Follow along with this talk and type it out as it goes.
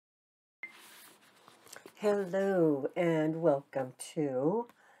Hello and welcome to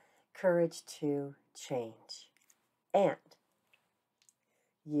Courage to Change. And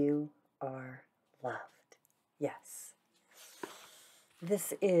you are loved. Yes.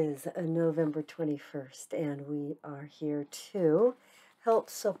 This is November 21st, and we are here to help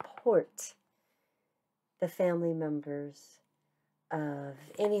support the family members of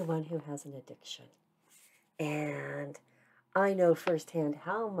anyone who has an addiction. And I know firsthand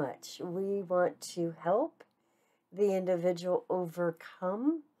how much we want to help the individual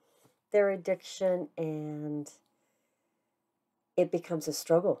overcome their addiction, and it becomes a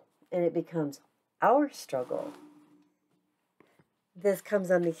struggle, and it becomes our struggle. This comes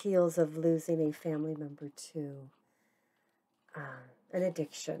on the heels of losing a family member to an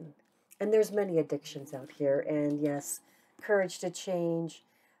addiction. And there's many addictions out here, and yes, Courage to Change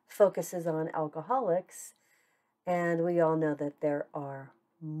focuses on alcoholics, and we all know that there are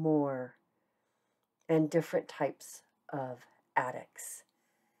more and different types of addicts.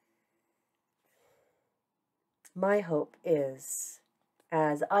 My hope is,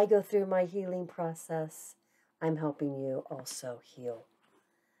 as I go through my healing process, I'm helping you also heal.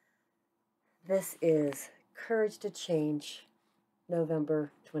 This is Courage to Change,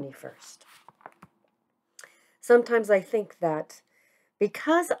 November 21st. Sometimes I think that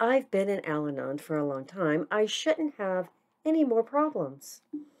because I've been in Al-Anon for a long time, I shouldn't have any more problems.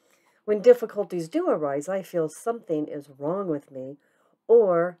 When difficulties do arise, I feel something is wrong with me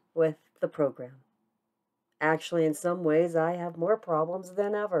or with the program. Actually, in some ways, I have more problems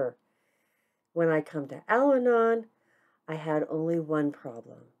than ever. When I come to Al-Anon, I had only one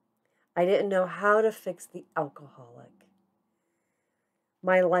problem. I didn't know how to fix the alcoholic.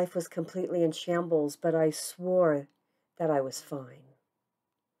 My life was completely in shambles, but I swore that I was fine.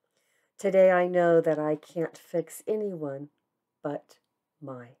 Today, I know that I can't fix anyone but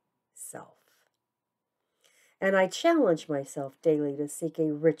myself. And I challenge myself daily to seek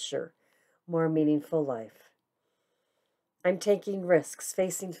a richer, more meaningful life. I'm taking risks,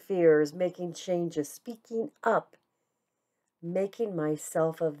 facing fears, making changes, speaking up, making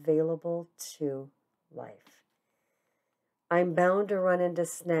myself available to life. I'm bound to run into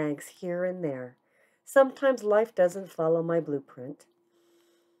snags here and there. Sometimes life doesn't follow my blueprint.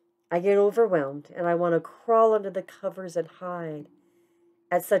 I get overwhelmed and I want to crawl under the covers and hide.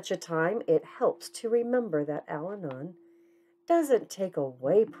 At such a time, it helps to remember that Al-Anon doesn't take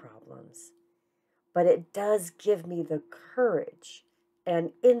away problems, but it does give me the courage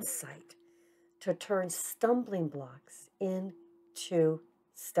and insight to turn stumbling blocks into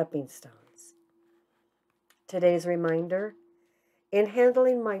stepping stones. Today's reminder, in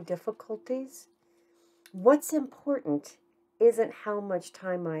handling my difficulties, what's important isn't how much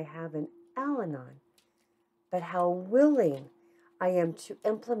time I have in Al-Anon, but how willing I am to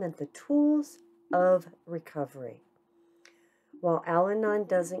implement the tools of recovery. While Al-Anon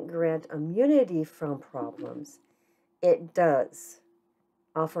doesn't grant immunity from problems, it does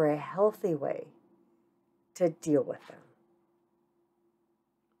offer a healthy way to deal with them.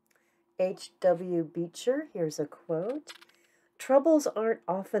 H.W. Beecher, here's a quote: "Troubles aren't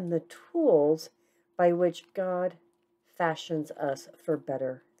often the tools by which God fashions us for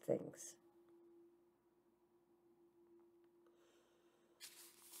better things."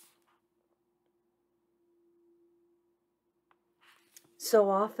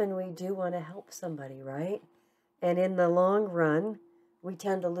 So often we do want to help somebody, right? And in the long run, we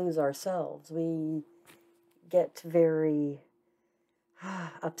tend to lose ourselves. We get very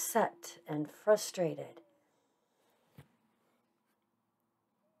upset and frustrated.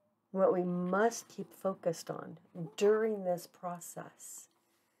 What we must keep focused on during this process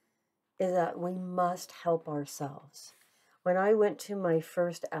is that we must help ourselves. When I went to my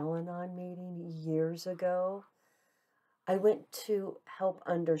first Al-Anon meeting years ago, I went to help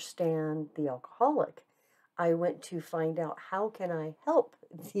understand the alcoholic. I went to find out, how can I help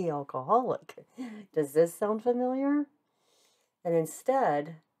the alcoholic? Does this sound familiar? And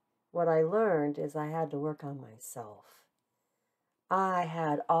instead, what I learned is I had to work on myself. I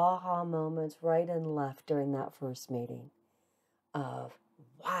had aha moments right and left during that first meeting of,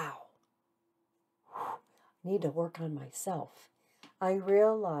 wow, I need to work on myself. I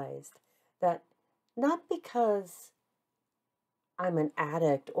realized that not because I'm an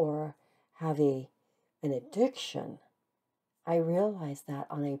addict or have an addiction, I realized that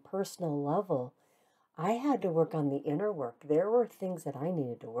on a personal level, I had to work on the inner work. There were things that I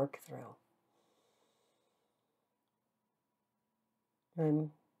needed to work through.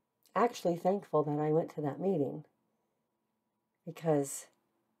 I'm actually thankful that I went to that meeting, because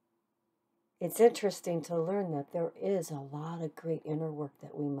it's interesting to learn that there is a lot of great inner work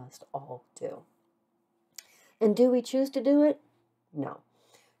that we must all do. And do we choose to do it? No.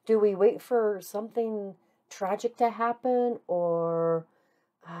 Do we wait for something tragic to happen, or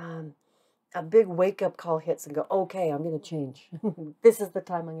a big wake-up call hits and go, okay, I'm going to change. This is the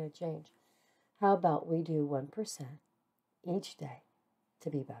time I'm going to change. How about we do 1% each day to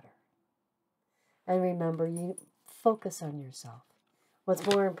be better? And remember, you focus on yourself. What's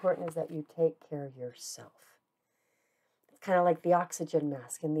more important is that you take care of yourself. It's kind of like the oxygen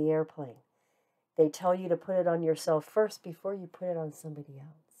mask in the airplane. They tell you to put it on yourself first before you put it on somebody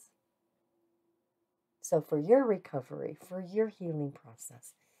else. So for your recovery, for your healing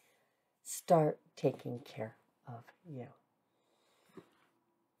process, start taking care of you.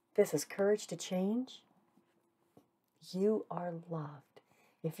 This is Courage to Change. You are loved.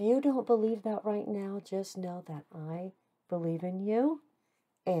 If you don't believe that right now, just know that I believe in you,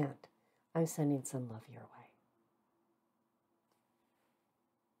 and I'm sending some love your way.